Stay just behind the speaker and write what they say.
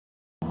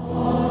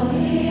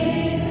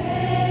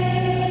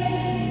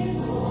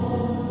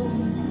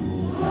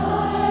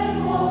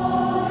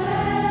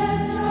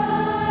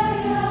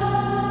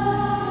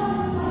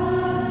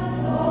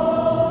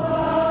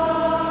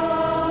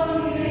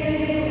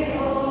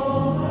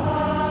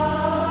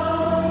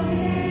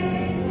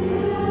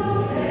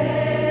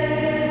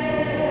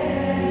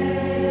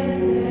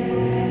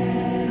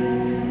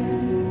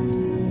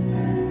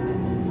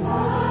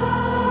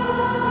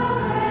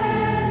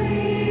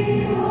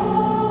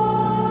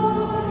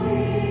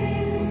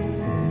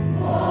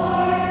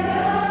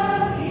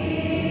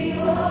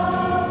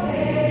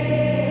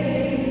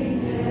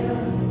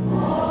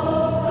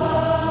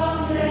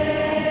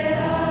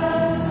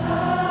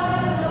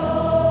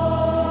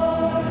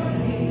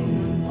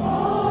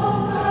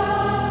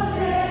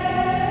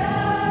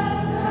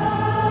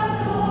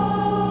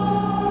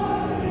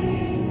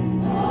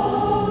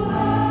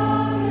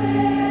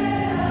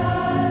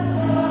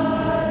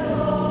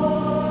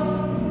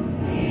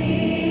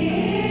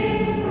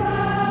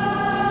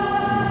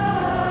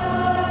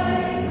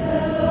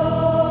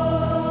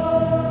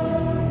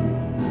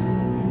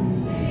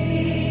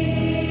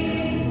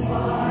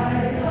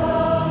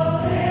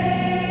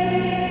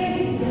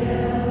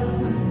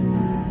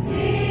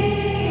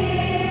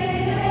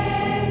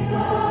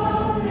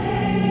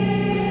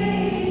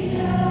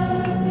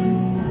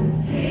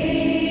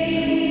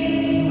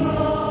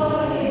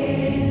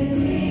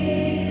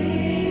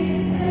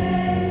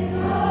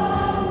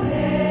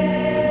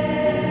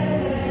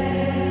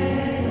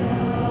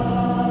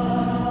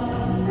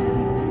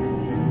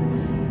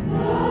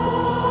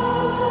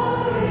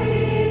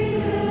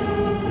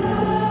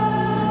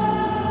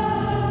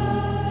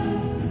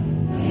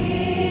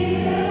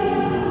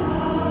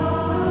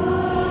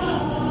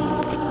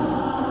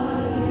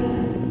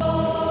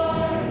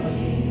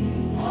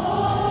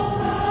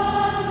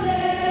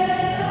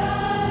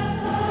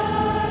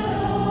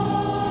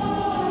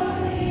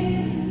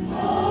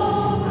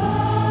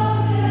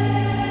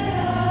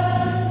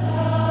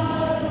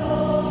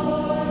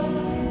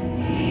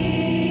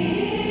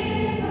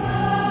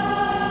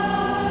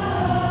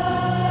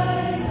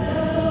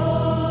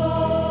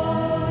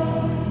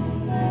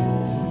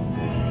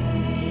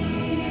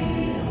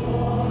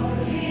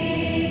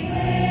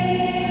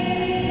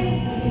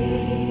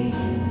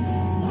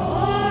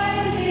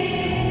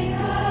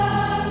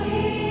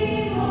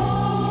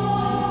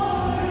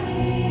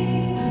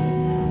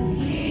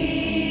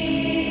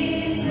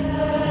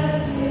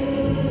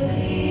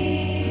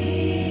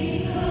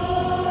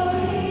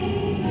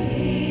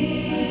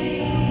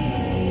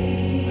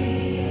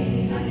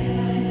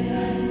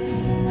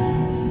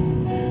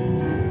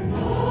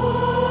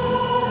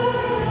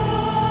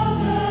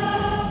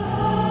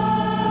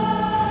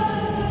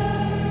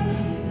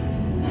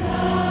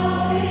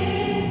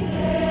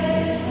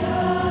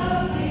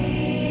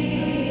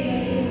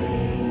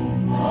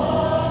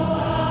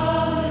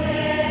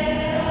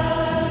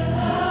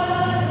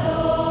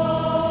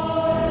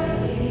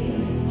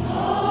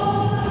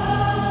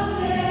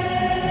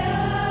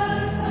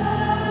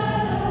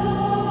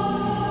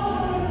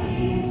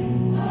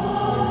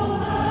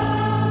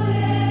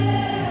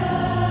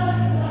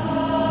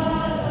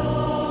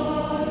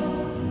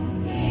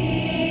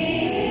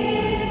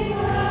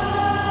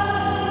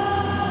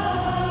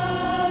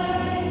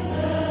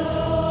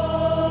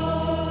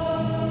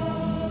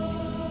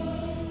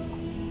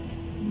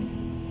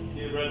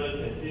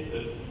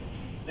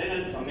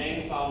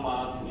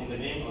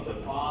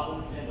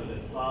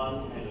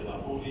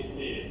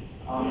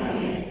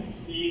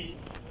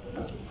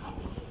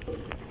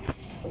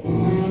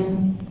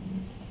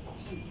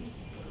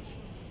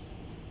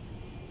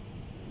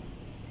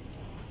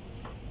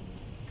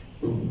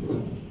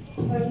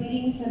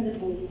reading from the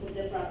book of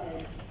the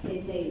prophet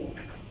Isaiah.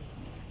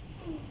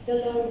 The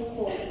Lord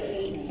spoke to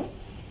Amos.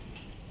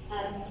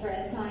 As for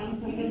a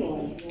sign from the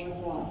Lord your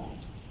God,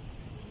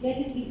 let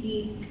it be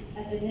deep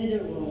as the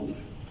netherworld,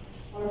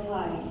 or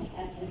high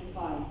as the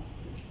sky.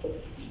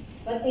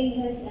 But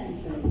Amos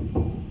answered,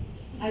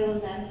 I will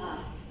not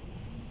ask,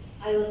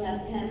 I will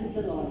not tempt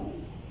the Lord.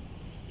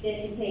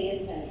 Then Isaiah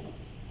said,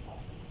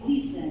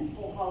 Listen,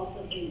 O house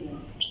of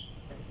Israel.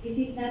 Is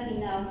it not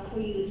enough for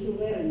you to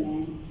weary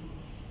men?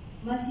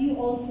 Must you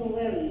also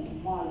weary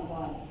my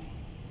God?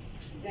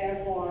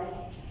 Therefore,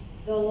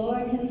 the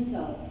Lord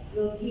himself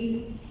will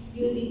give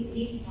you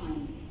this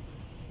sign.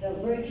 The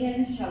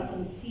virgin shall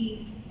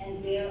conceive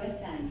and bear a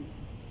son,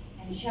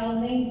 and shall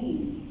name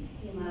him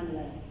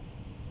Emmanuel.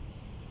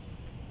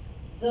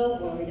 The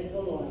word of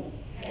the Lord.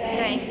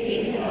 Thanks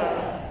be to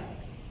God.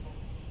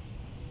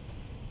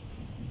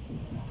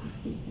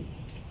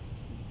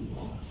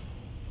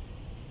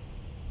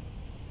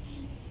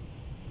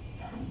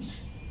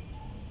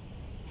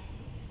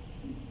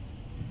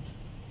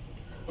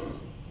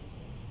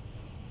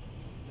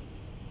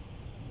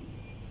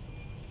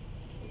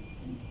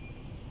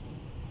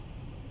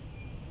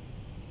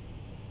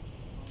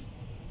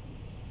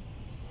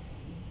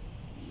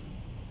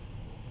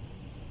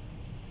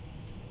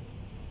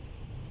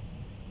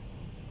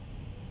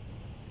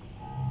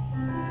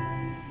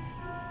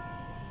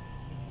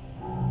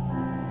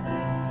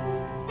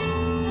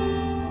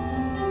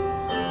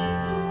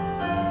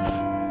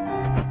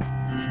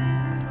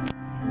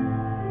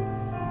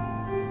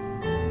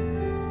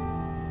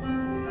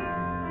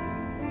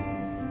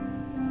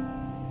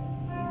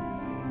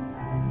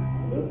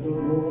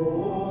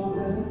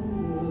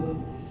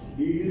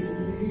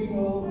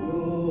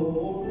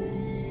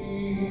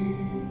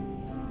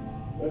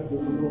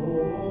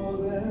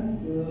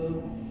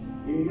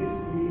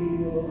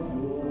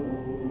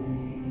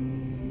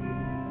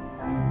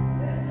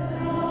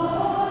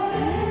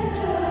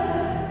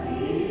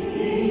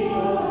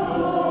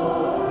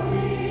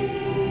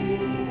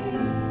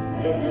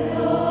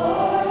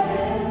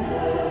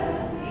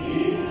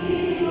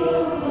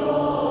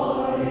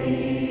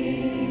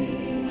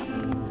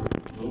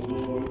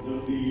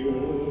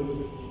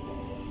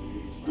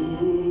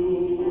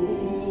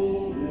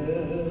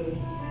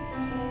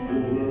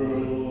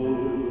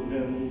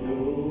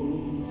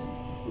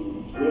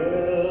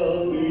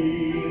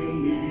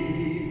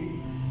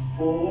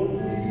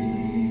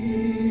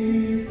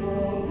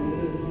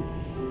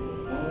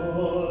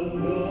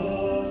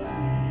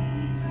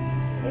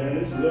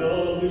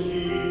 Lord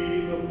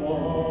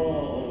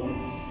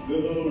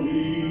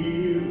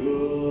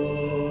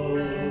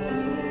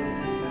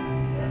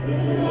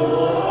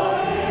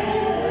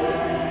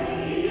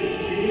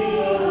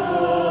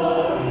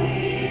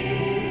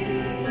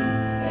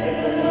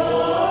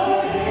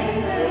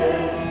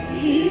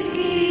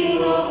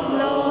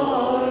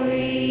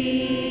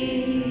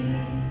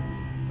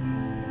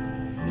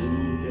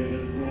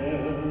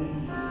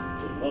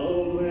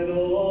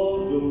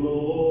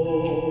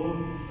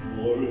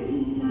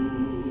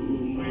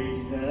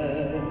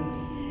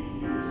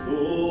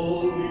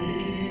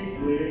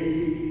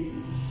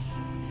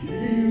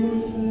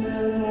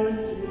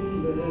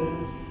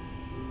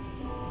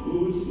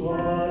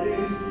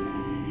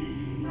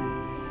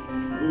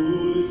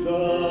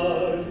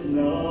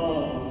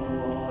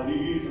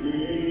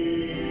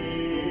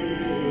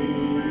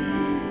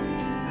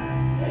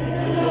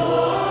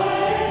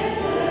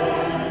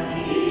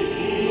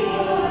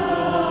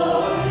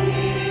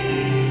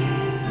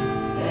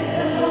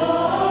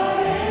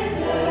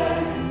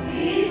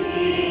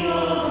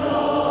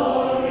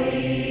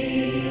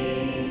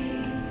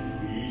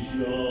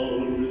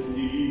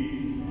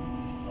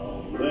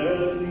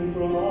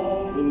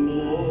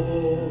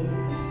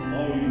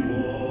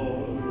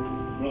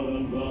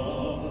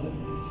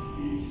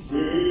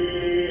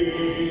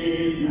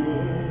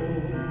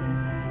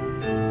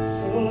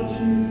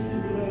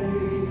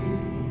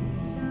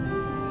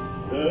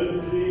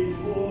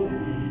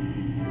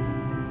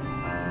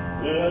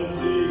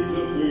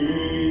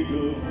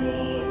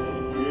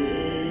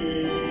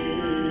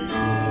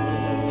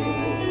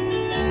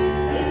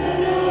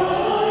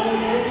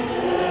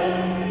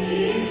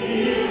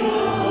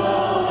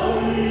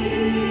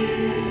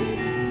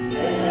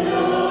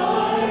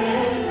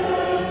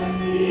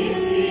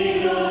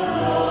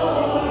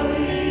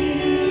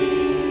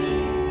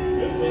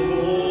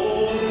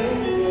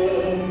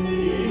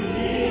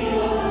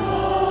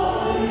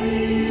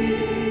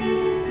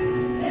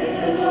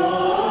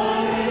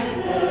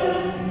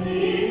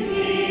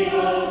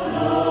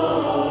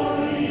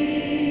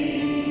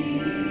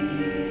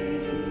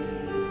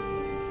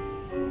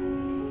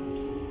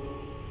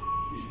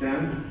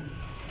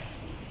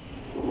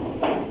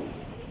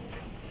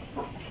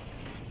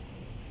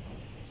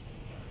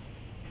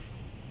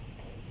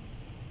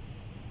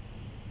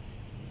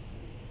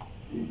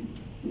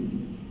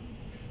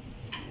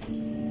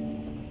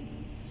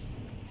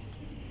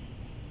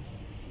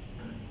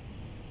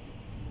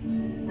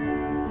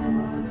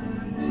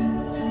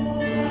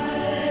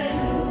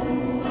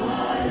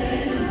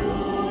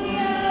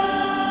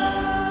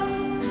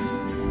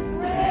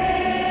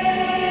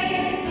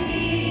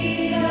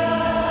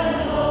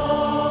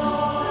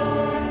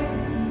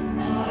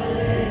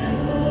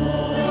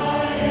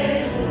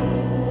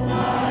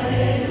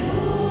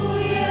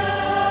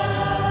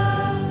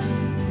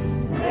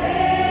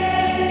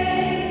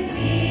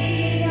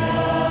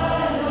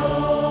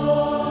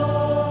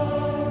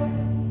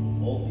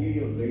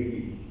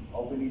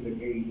opening the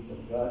gates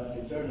of God's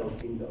eternal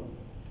kingdom.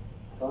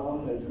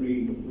 Come and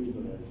free the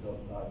prisoners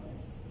of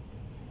darkness.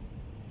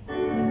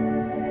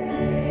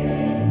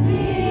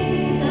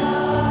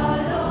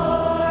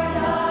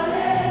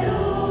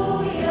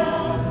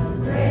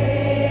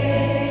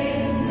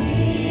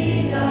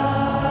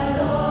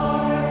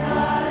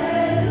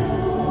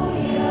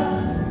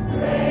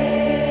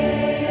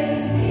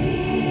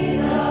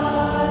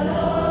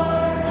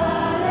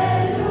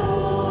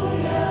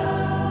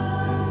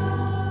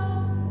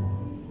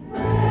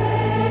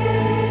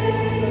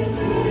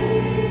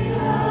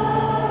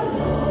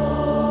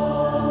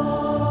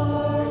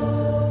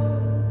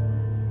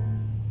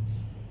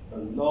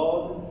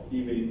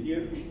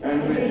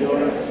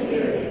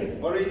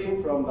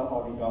 From the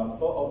Holy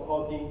Gospel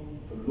according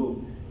to Luke.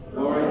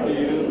 Glory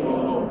to you, O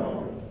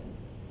Lord.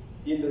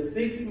 In the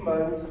 6th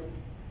month,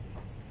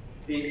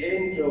 the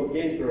angel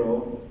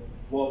Gabriel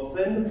was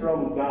sent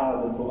from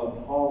God to a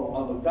town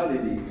of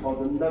Galilee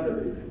called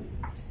Nazareth,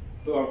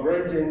 to a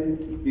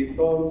virgin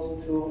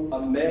betrothed to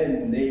a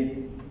man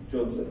named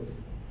Joseph,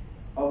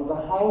 of the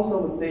house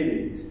of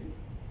David,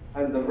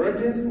 and the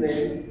virgin's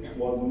name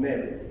was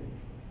Mary.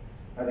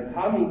 And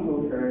coming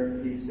to her,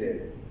 he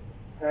said,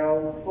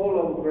 "Hail, full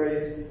of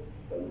grace,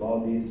 the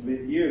Lord is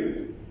with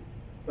you."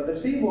 But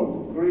she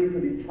was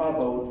greatly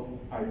troubled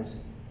at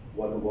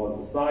what was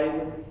the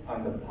sign,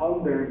 and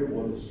pondered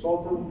what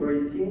sort of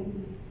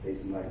greeting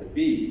this might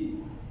be.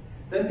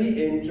 Then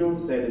the angel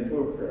said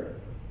to her,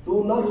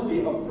 "Do not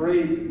be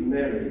afraid,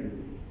 Mary,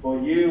 for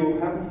you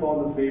have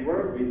found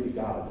favor with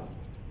God.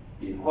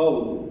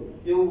 Behold,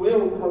 you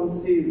will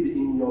conceive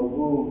in your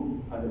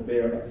womb and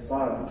bear a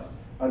son,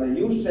 and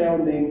you shall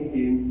name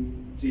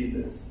him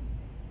Jesus.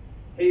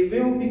 He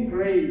will be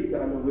great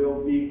and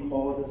will be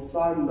called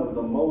Son of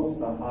the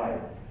Most High,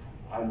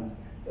 and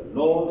the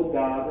Lord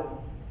God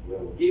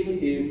will give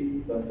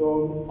him the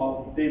throne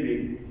of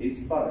David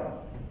his father,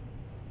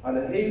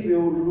 and he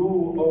will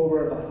rule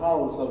over the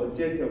house of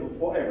Jacob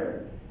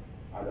forever,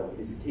 and of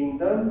his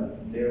kingdom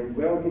there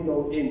will be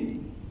no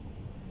end."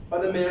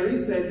 But Mary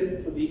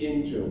said to the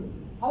angel,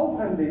 "How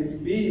can this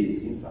be,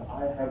 since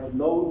I have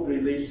no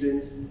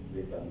relations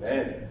with a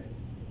man?"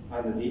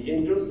 And the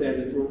angel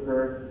said to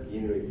her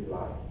in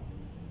reply,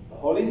 "The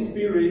Holy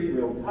Spirit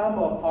will come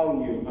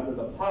upon you, and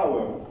the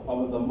power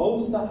of the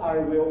Most High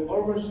will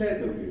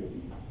overshadow you.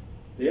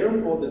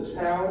 Therefore the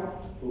child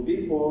to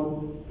be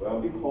born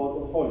will be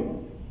called Holy,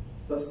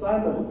 the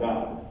Son of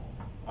God.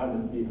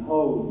 And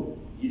behold,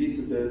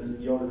 Elizabeth,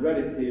 your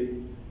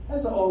relative,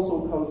 has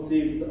also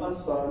conceived a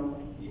son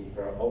in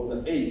her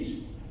old age,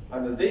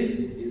 and this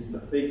is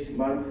the 6th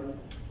month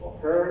for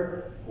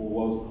her who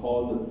was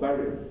called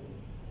barren.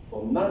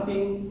 For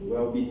nothing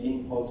will be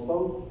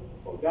impossible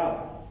for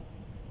God."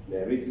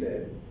 Mary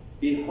said,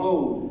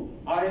 "Behold,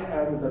 I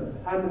am the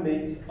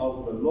handmaid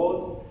of the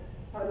Lord,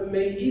 and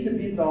may it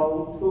be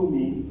done to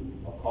me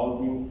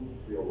according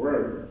to your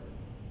word."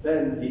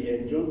 Then the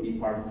angel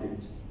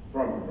departed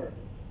from her.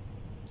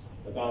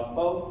 The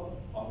Gospel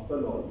of the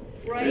Lord.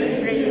 Praise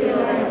to you,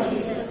 Lord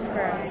Jesus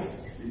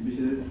Christ.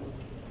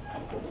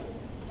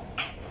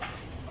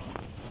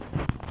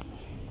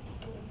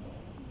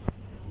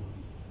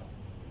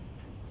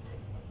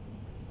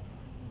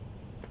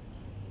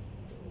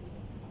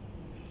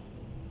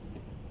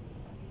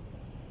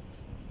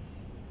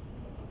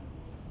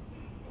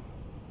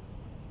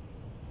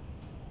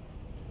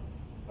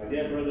 My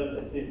dear brothers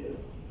and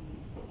sisters,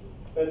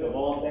 first of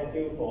all, thank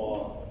you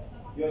for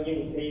your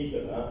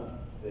invitation,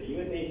 the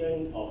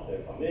invitation of the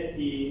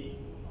community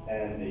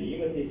and the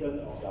invitation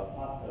of your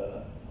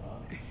pastor.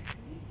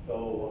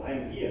 So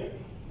I'm here.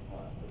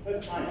 The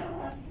first time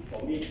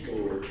for me to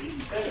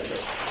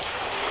celebrate.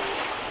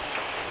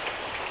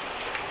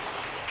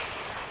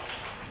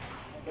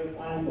 First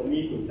time for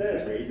me to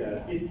celebrate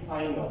this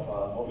kind of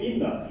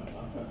novena,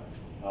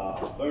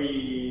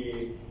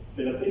 very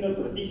Filipino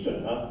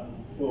tradition.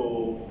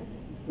 To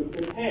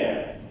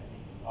prepare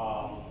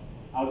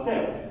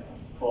ourselves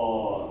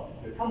for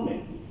the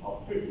coming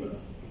of Christmas.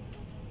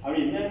 I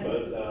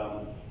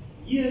remember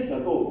years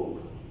ago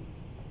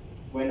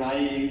when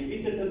I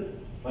visited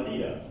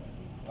Manila.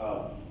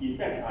 In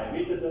fact, I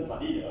visited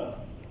Manila,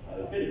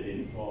 the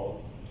Philippines, for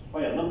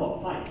quite a number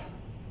of times.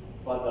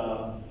 But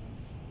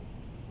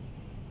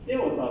there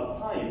was a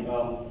time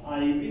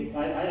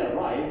I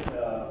arrived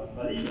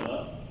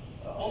Manila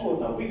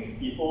almost a week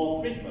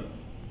before Christmas.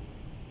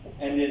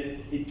 And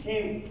it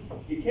came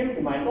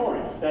to my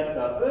knowledge that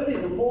early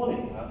in the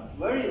morning,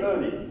 very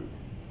early,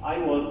 I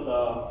was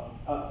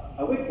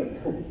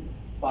awakened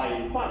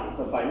by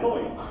sounds, by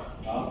noise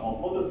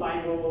of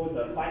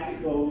motorcycles,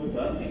 bicycles,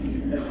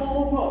 at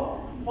 4 o'clock,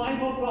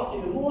 5 o'clock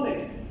in the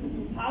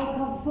morning. How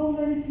come so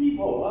many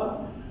people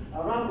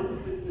around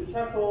the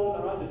chapels,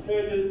 around the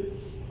churches?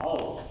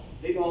 Oh,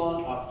 later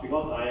on,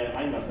 because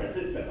I'm a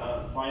Franciscan,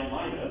 fine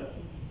minor,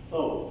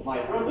 so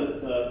my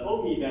brothers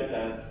told me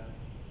that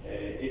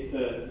it's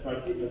the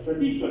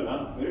tradition,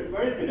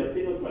 very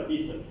Filipino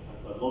tradition,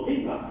 the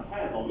novena,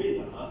 kind of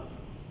novena.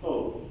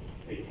 So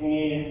they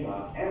came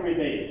every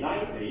day,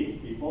 9 days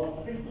before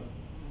Christmas.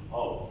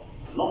 Oh,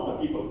 a lot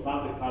people,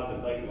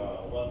 crowded like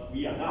what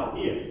we are now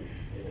here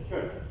in the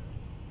church.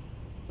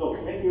 So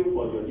thank you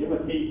for your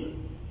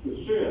invitation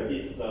to share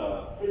this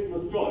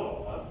Christmas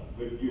joy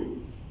with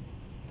you.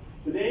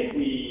 Today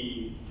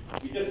we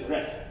just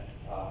read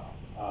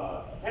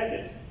a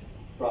passage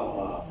from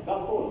the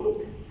Gospel of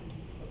Luke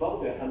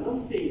about the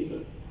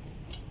Annunciation.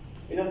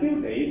 In a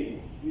few days,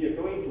 we are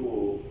going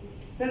to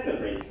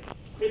celebrate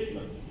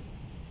Christmas,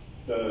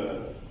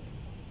 so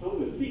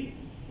to speak,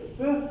 the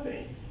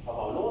birthday of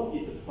our Lord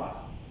Jesus Christ.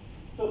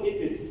 So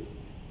it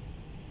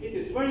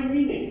is very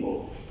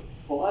meaningful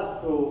for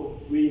us to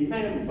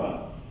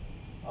remember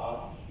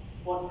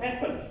what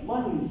happened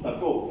months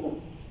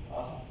ago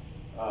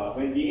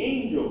when the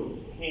angel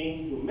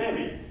came to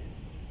Mary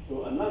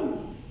to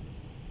announce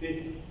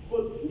this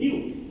good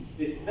news,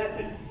 this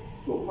message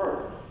to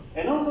her,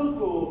 and also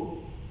to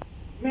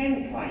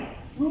mankind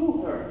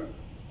through her.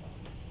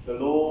 The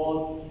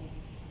Lord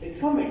is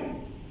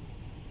coming.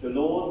 The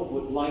Lord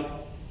would like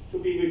to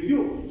be with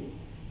you.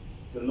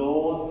 The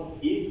Lord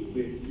is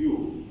with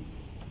you.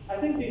 I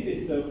think this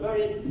is the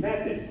very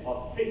message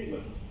of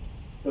Christmas.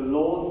 The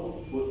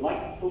Lord would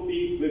like to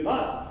be with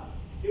us,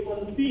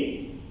 human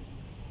beings.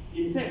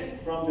 In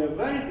fact, from the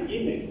very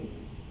beginning,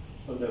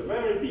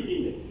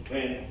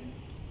 when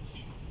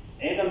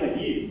Adam and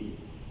Eve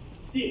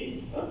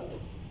sinned,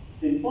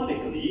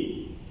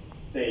 symbolically,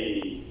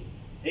 they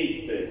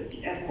ate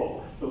the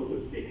apple, so to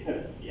speak.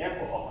 The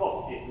apple, of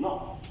course, is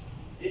not.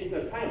 It's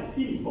a kind of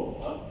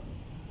symbol.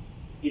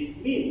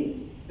 It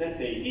means that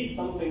they did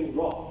something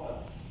wrong,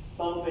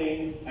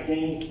 something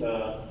against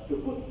the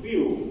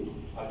goodwill,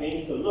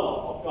 against the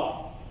love of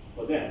God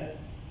for them.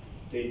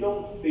 They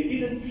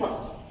didn't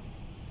trust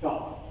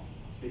God.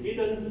 They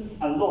didn't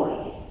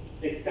acknowledge,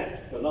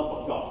 accept the love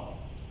of God.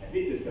 And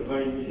this is the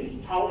very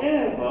meaning.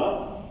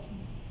 However,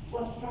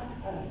 what struck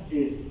us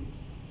is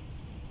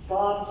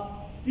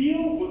God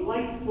still would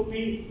like to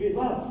be with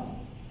us,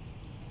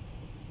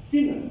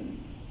 sinners,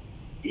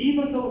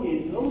 even though He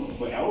knows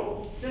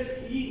well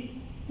that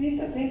we sin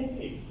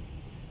against Him.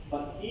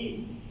 But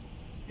He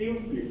still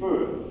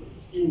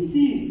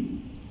insists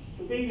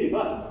to be with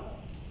us.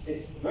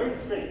 It's very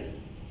strange.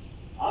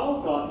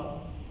 Our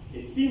God,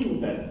 it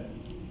seems that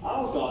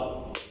our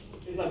God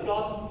is a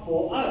God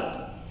for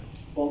us,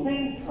 for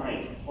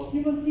mankind, for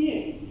human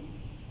beings.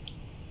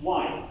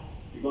 Why?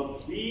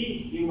 Because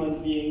we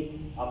human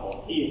beings are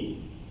for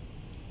Him.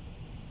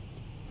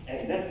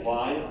 And that's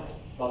why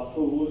God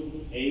chose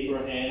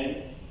Abraham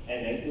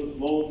and then chose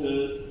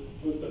Moses,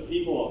 chose the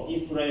people of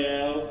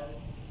Israel,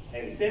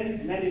 and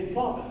sent many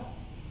prophets.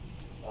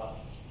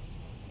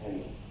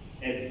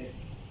 And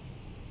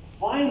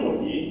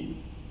finally,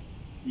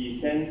 He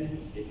sent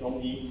His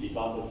only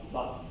begotten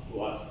Son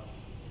to us.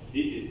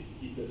 This is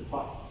Jesus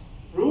Christ,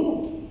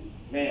 through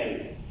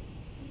Mary.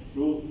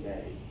 Through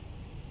Mary.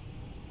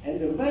 And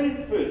the very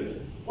first,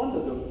 one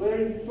of the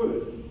very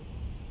first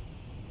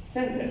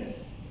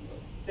sentence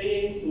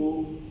said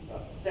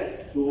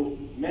to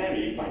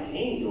Mary by the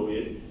angel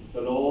is,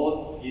 "The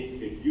Lord is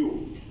with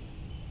you."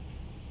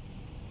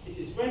 It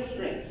is very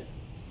strange,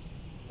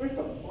 very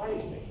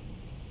surprising.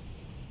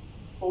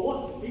 For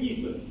what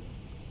reason?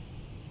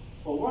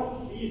 For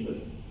what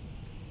reason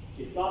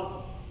is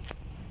God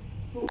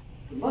through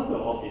the mother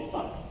of His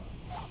Son?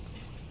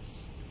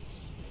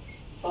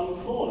 Some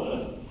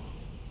scholars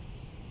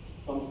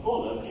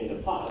in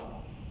the past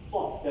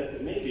thought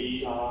that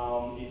maybe it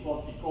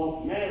was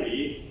because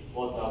Mary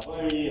was a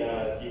very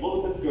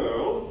devoted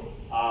girl,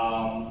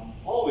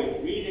 always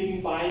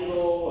reading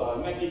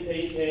Bible,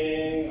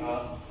 meditating,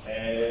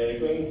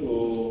 going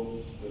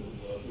to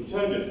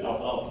churches,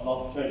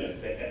 not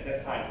churches, at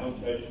that time, no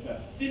churches,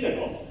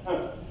 synagogues,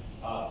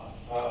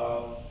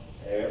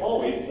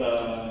 always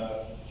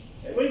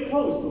very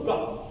close to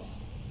God.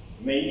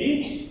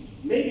 Maybe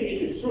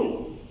it is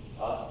true.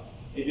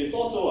 It is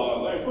also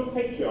a very good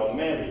picture of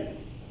Mary.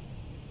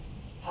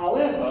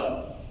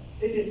 However,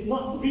 it is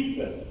not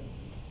written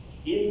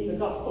in the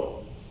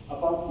Gospel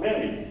about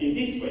Mary in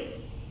this way.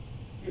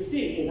 You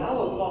see, in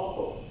our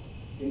Gospel,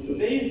 in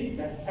today's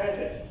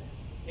passage,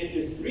 it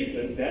is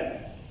written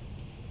that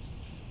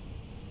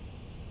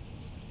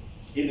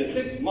in the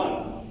 6th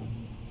month,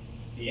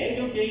 the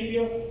angel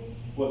Gabriel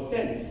was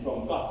sent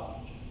from God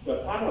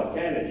to a town of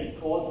Galilee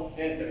called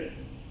Nazareth,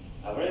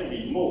 a very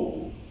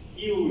remote,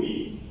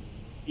 hilly,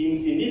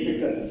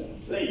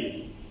 insignificant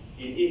place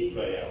in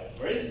Israel,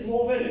 very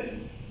small village,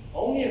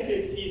 only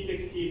 50,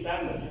 60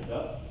 families,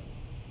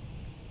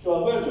 to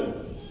a virgin,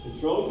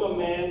 betrothed to a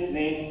man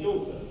named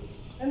Joseph.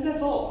 And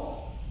that's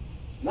all.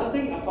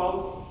 Nothing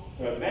about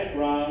her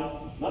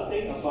background,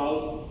 nothing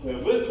about her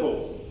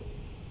virtues.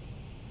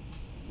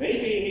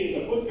 Maybe he's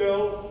a good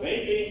girl,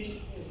 maybe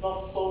he's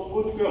not so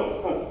good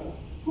girl.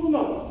 Who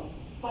knows?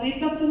 But it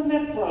doesn't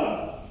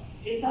matter.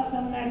 It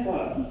doesn't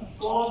matter.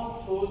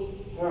 God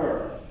chose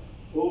her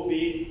to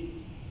be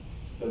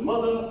the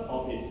mother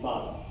of His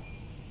Son.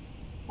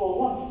 For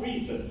what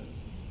reason?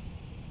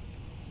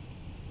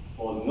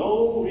 For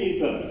no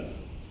reason.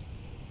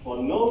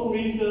 For no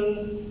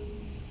reason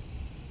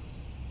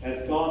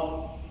has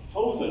God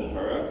chosen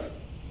her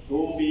to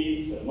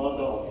be the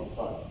mother of his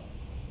son.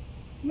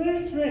 Very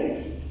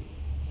strange.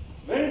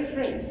 Very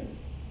strange.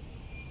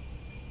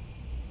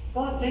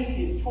 God makes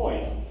his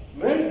choice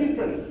very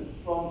different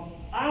from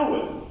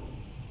ours.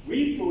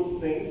 We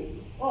choose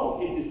things,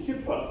 oh, it is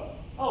cheaper,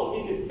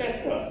 oh, it is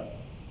better,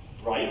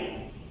 right?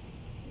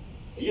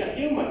 We are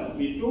human.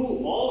 We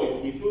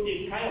do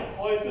these kind of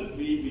choices.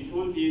 We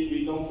choose this,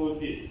 we don't choose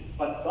this.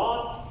 But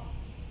God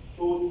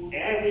chose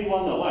every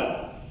one of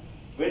us,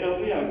 whether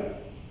we are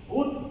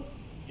good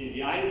in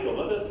the eyes of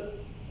others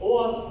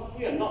or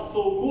we are not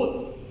so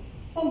good.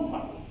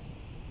 Sometimes.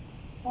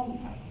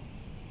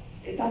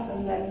 It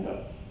doesn't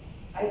matter.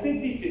 I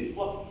think this is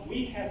what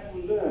we have to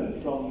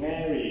learn from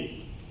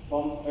Mary,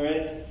 from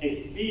her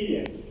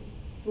experience,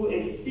 to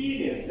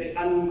experience the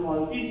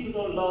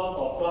unconditional love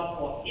of God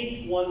for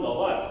each one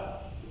of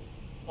us.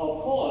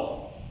 Of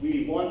course,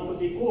 we want to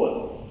be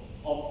good.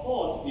 Of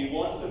course, we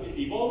want to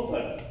be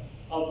devoted.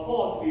 Of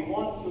course, we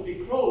want to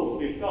be close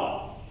with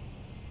God.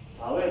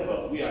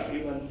 However, we are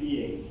human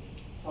beings.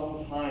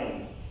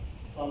 Sometimes,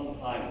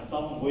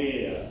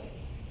 somewhere,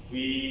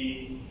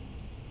 we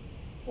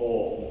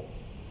fall.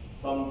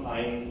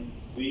 Sometimes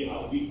we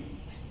are weak.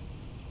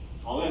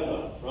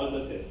 However,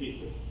 brothers and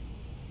sisters,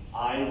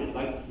 I would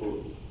like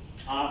to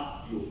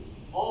ask you,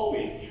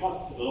 always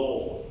trust the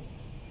Lord.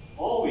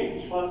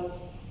 Always trust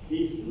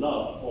His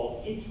love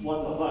for each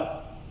one of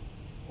us.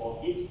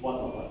 For each one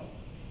of us.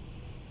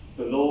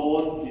 The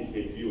Lord is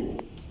with you.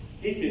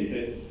 This is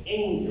the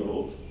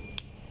angel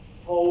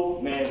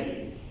told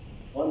Mary,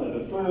 one of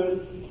the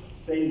first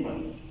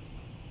statements,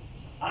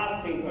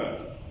 asking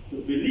her to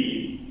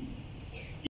believe